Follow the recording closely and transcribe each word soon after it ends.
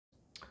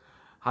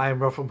Hi, I'm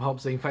Rob from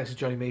HopZine. Thanks for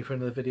joining me for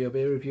another video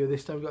beer review.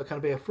 This time we've got a kind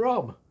of beer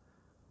from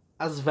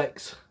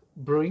Azvex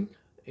Brewing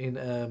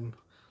in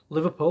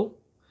Liverpool.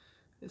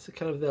 It's a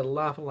kind of their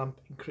Lava Lamp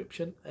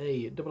Encryption,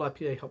 a double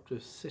IPA hopped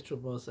with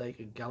Citra, Mosaic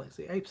and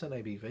Galaxy, 8%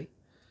 ABV.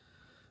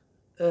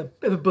 Bit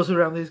of a buzz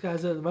around these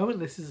guys at the moment.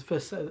 This is the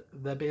first set of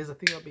their beers I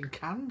think that have been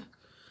canned.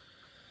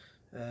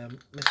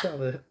 Missed out on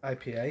the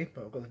IPA,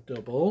 but I've got the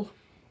double.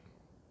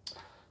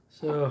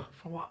 So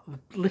from what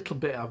little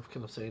bit I've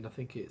kind of seen, I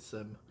think it's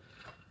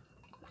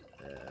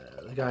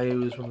the guy who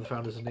was one of the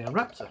founders of Neon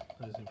Raptor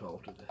who's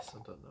involved with this. I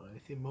don't know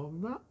anything more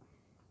than that.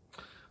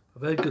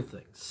 But very good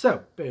things.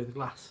 So, beer in the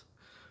glass.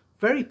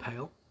 Very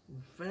pale,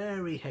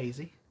 very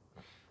hazy.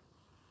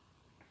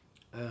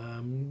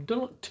 Don't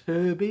look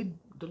turbid.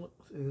 Don't look,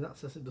 in that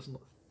sense, it doesn't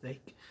look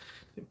thick. It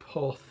doesn't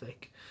pour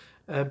thick.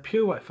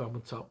 Pure white foam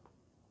on top.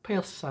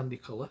 Pale sandy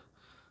colour.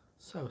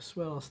 So,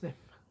 swirl and sniff.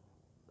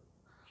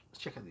 Let's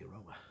check out the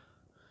aroma.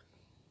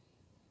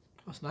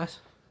 That's nice.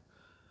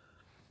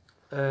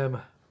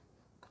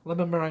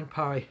 Lemon meringue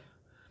pie,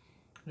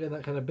 getting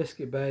that kind of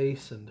biscuit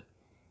base and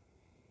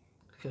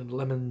kind of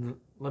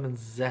lemon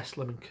zest,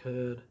 lemon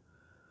curd.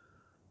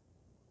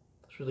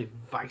 It's really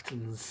vital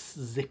and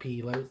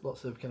zippy.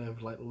 Lots of kind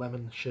of like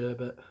lemon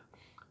sherbet,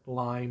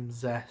 lime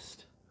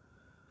zest,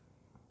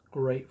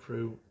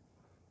 grapefruit,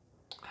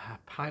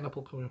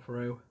 pineapple coming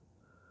through.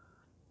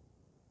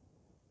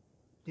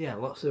 Yeah,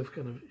 lots of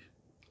kind of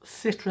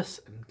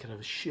citrus and kind of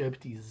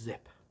sherbety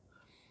zip.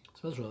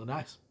 Smells really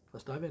nice.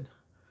 Let's dive in.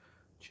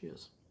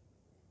 Cheers.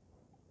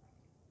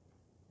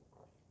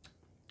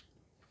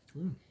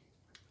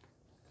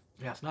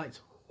 Yeah, it's nice.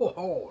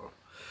 Oh.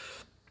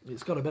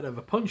 It's got a bit of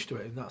a punch to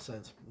it in that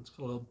sense. It's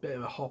got a little bit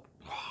of a hop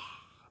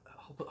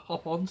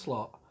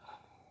onslaught.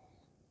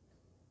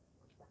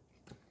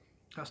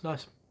 That's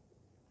nice.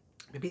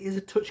 Maybe it is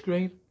a touch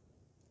green,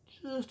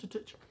 just a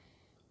touch.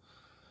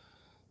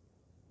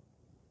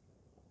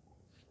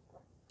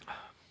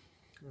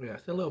 Yeah,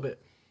 it's a little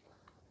bit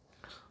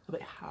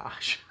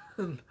harsh,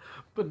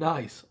 but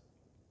nice.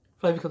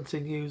 Flavour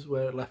continues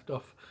where it left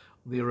off.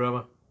 The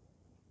aroma.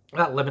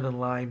 That lemon and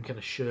lime kind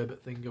of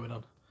sherbet thing going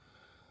on.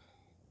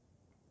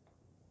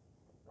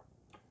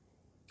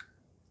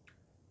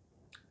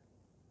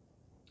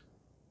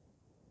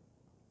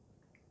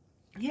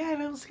 Yeah,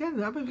 and once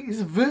again, I think it's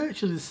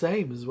virtually the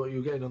same as what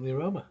you're getting on the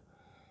aroma.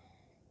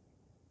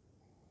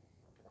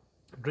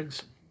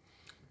 Drinks.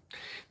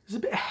 There's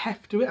a bit of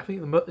heft to it. I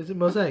think is it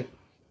Mosaic?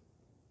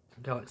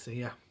 Galaxy,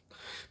 yeah.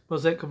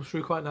 Mosaic comes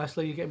through quite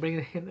nicely. You get bringing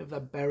a hint of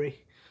that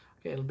berry,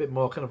 getting a bit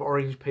more kind of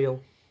orange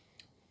peel.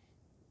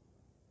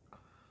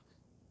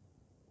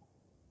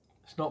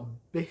 It's not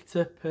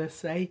bitter per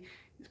se,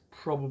 it's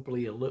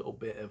probably a little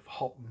bit of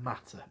hop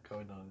matter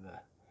going on in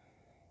there.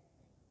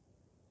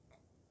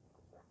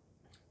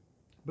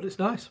 But it's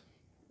nice.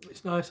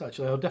 It's nice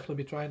actually. I'll definitely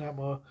be trying out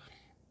more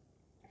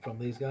from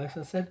these guys.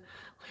 As I said,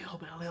 a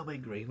little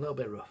bit green, a little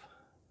bit rough.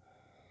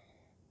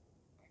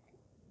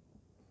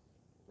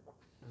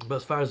 But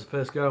as far as the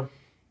first go,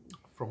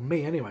 from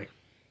me anyway,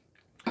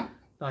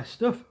 nice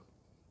stuff.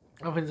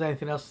 I don't think there's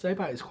anything else to say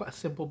about it. It's quite a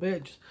simple beer,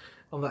 just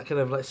on that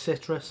kind of like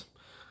citrus,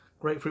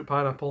 grapefruit,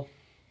 pineapple,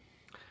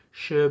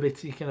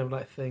 sherbety kind of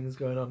like things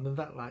going on, and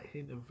that like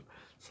hint of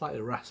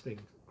slightly rasping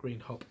green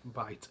hop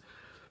bite,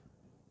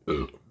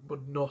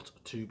 but not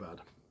too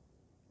bad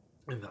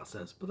in that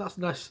sense. But that's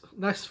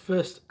nice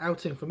first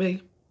outing for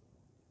me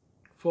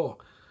for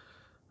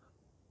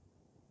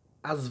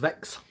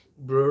Azvex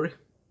Brewery.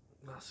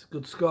 That's a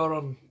good score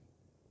on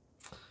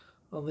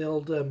the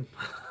old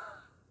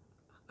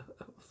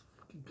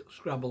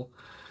Scrabble.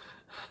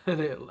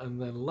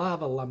 And then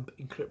Lava Lamp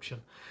Encryption,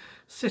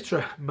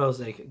 Citra,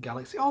 Mosaic,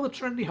 Galaxy, all the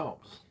trendy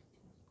hops.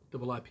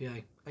 Double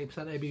IPA, 8%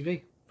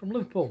 ABV from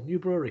Liverpool, new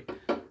brewery.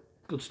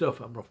 Good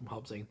stuff. I'm Rob from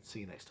HopZine. See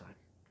you next time.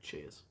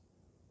 Cheers.